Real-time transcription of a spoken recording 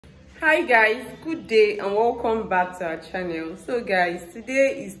Hi guys, good day and welcome back to our channel. So guys,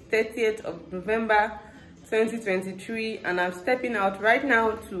 today is 30th of November 2023 and I'm stepping out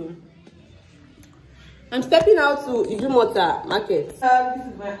to Idumota market. This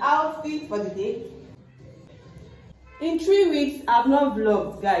is my outfit for the day. In 3 weeks I've not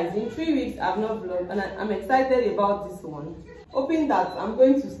vlogged, guys. In 3 weeks I've not vlogged and I'm excited about this one. Hoping that I'm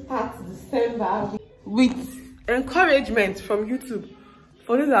going to start December with encouragement from YouTube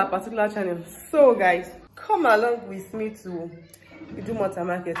for this our particular channel. So guys, come along with me to Idumota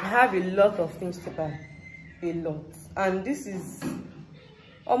market. I have a lot of things to buy, a lot, and this is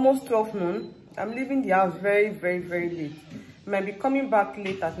almost 12 noon. I'm leaving the house very late. I might be coming back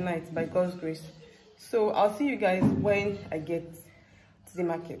late at night by God's grace. So I'll see you guys when I get to the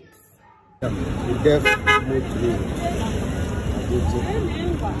market.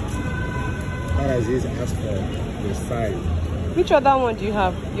 Which other one do you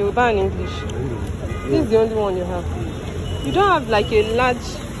have? Yoruba and English. This is the only one you have. You don't have like a large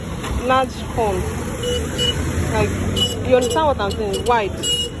form. Like, you understand what I'm saying? Wide.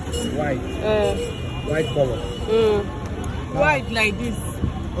 White color. Wide like this.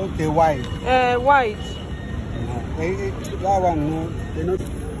 Okay, wide. Wide. That one, no, you know,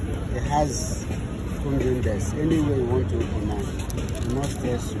 it has convenience. Anyway you want to open it, not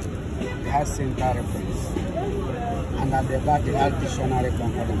stress you. It has center reference. And at the back it has dictionary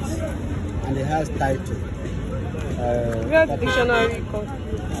concordance. And it has title. Where's the dictionary? At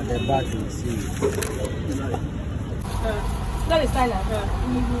the back you see. That is silent.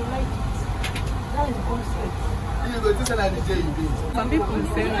 You like it. That is the concept. Some people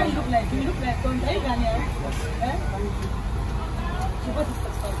say you look like Tom. Are you Ghanaian?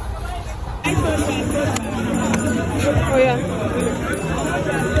 Oh yeah.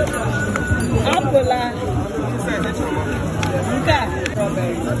 Apple.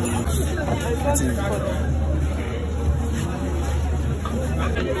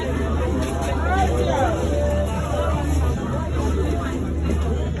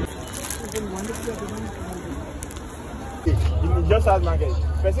 Just as market.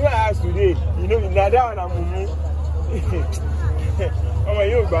 Person I asked today, you know, in that one I'm moving. Oh my,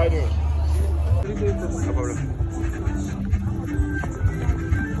 you bad. No problem.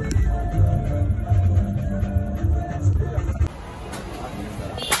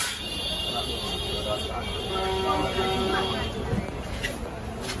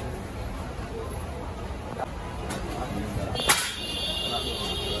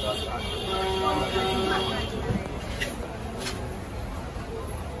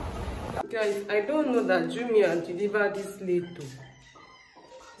 Guys, I don't know that Jumia delivered this late though.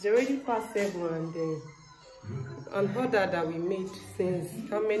 It's already past 7 and an order that we made since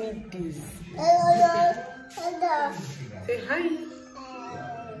how many days? Say hi.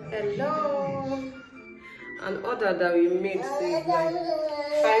 Hello. An order that we made since like 5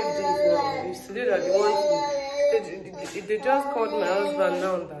 days now. Yesterday that they want to. They just called my husband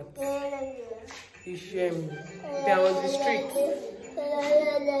now that they are on the street.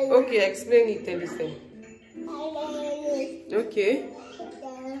 Okay, explain it, Elisa. Okay.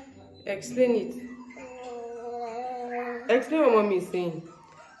 Explain it. Explain what mommy is saying.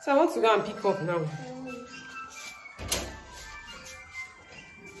 So I want to go and pick up now.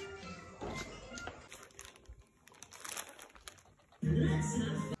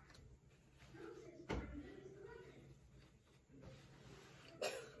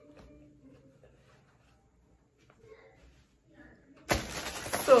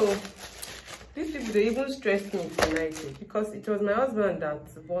 So these people, they even stressed me tonight because it was my husband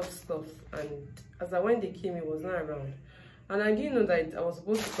that bought stuff, and as when they came, he was not around, and I didn't know that I was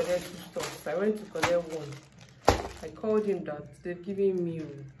supposed to collect 2 stuff. So I went to collect 1. I called him that they've given me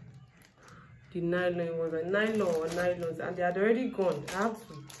the nylon. It was a nylon or nylons, and they had already gone. I had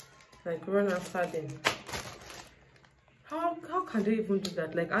to like run after them. How can they even do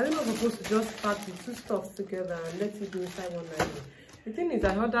that? Like, are they not supposed to just pack the 2 stuffs together and let it go inside one nylon? The thing is,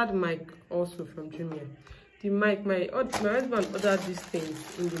 I ordered mic also from Jumia. The mic, my husband ordered these things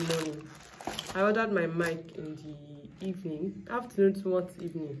in the morning. I ordered my mic in the evening, afternoon towards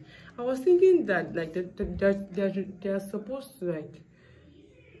evening. I was thinking that like they're supposed to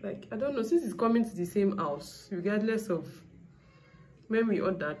like I don't know, since it's coming to the same house, regardless of when we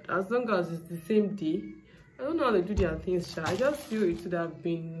ordered, as long as it's the same day. I don't know how they do their things, I just feel it would have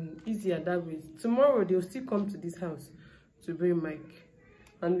been easier that way. Tomorrow they'll still come to this house to bring mic,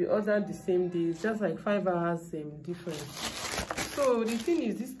 and we ordered the same day. It's just like 5 hours difference. So the thing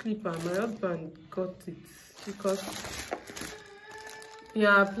is, this clipper, my husband got it because we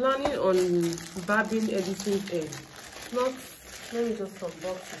are planning on barbing Edison's hair, not let me just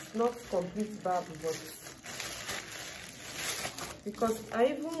unbox it. Not complete bag, but because I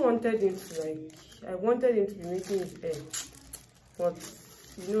even wanted him to I wanted him to be making his hair, but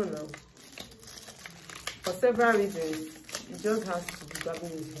you know now, for several reasons, he just has to be grabbing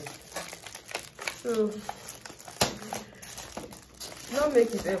his hair. So not make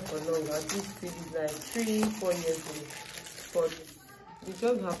his hair for long, at least till he's like 3-4 years old, but we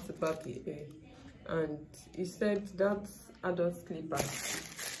just have to barb the hair. And he said that adult clipper,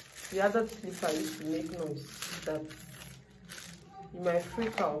 the adult clipper used to make noise that you might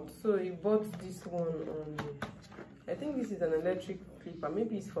freak out, so he bought this one on, I think this is an electric clipper,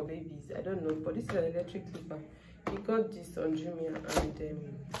 maybe it's for babies, I don't know, but this is an electric clipper. He got this on Jumia, and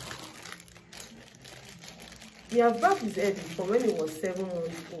he has barbed his hair before when he was 7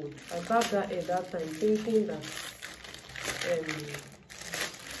 months old. I barbed that hair that time thinking that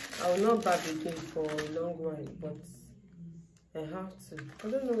I will not barb again for a long while, but I have to. I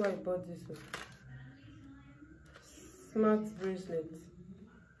don't know why I bought this one. Smart bracelet.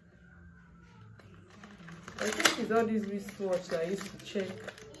 I think it's all these wristwatch that I used to check.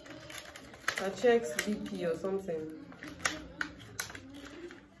 I checks BP or something.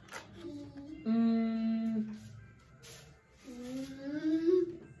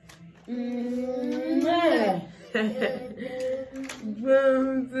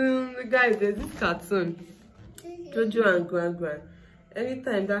 Guys, there's this cartoon, Jojo and Gran.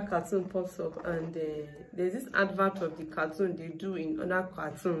 Anytime that cartoon pops up, and there's this advert of the cartoon they do in other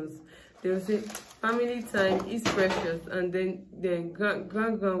cartoons, they'll say family time is precious, and then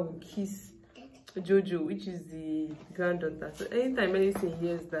Gran will kiss Jojo, which is the granddaughter. So anytime anything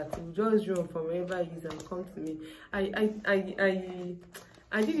hears that, he will just run from wherever he is and come to me.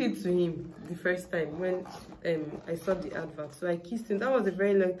 I did it to him the first time when I saw the advert. So I kissed him. That was a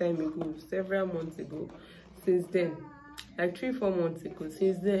very long time ago, several months ago. Since then, like 3-4 months ago,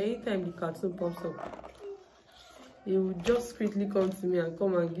 since then, anytime the cartoon pops up, he would just quickly come to me and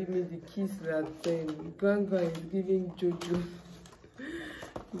come and give me the kiss that Grandma is giving Jojo.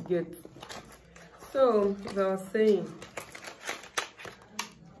 You get. So, as I was saying,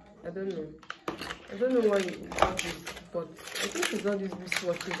 I don't know why you got this, but I think it's all these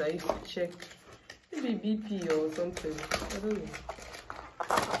wristwatches I used to check. Maybe BP or something. I don't know.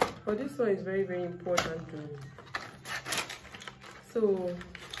 But this one is very, very important to me. So, we'll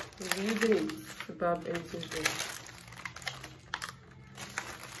be using it to barb anything else.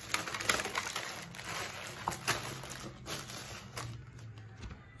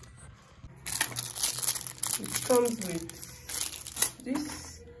 It comes with this.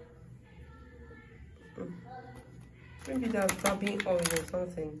 Maybe that's barbing oil or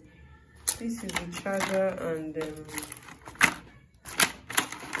something. This is the charger, and this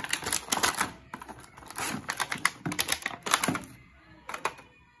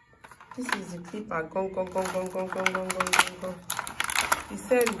is the clipper. Gong. He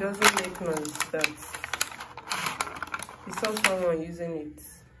said it doesn't make noise, that he saw someone using it.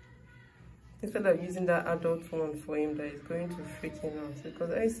 Instead of using that adult one for him, that is going to freak him out,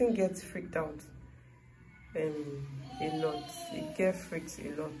 because Einstein gets freaked out a lot. It gets freaked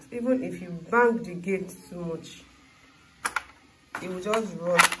a lot. Even if you bang the gate too much, it will just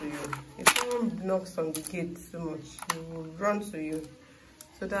run to you. If someone knocks on the gate too much, it will run to you.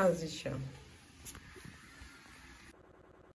 So that's the charm.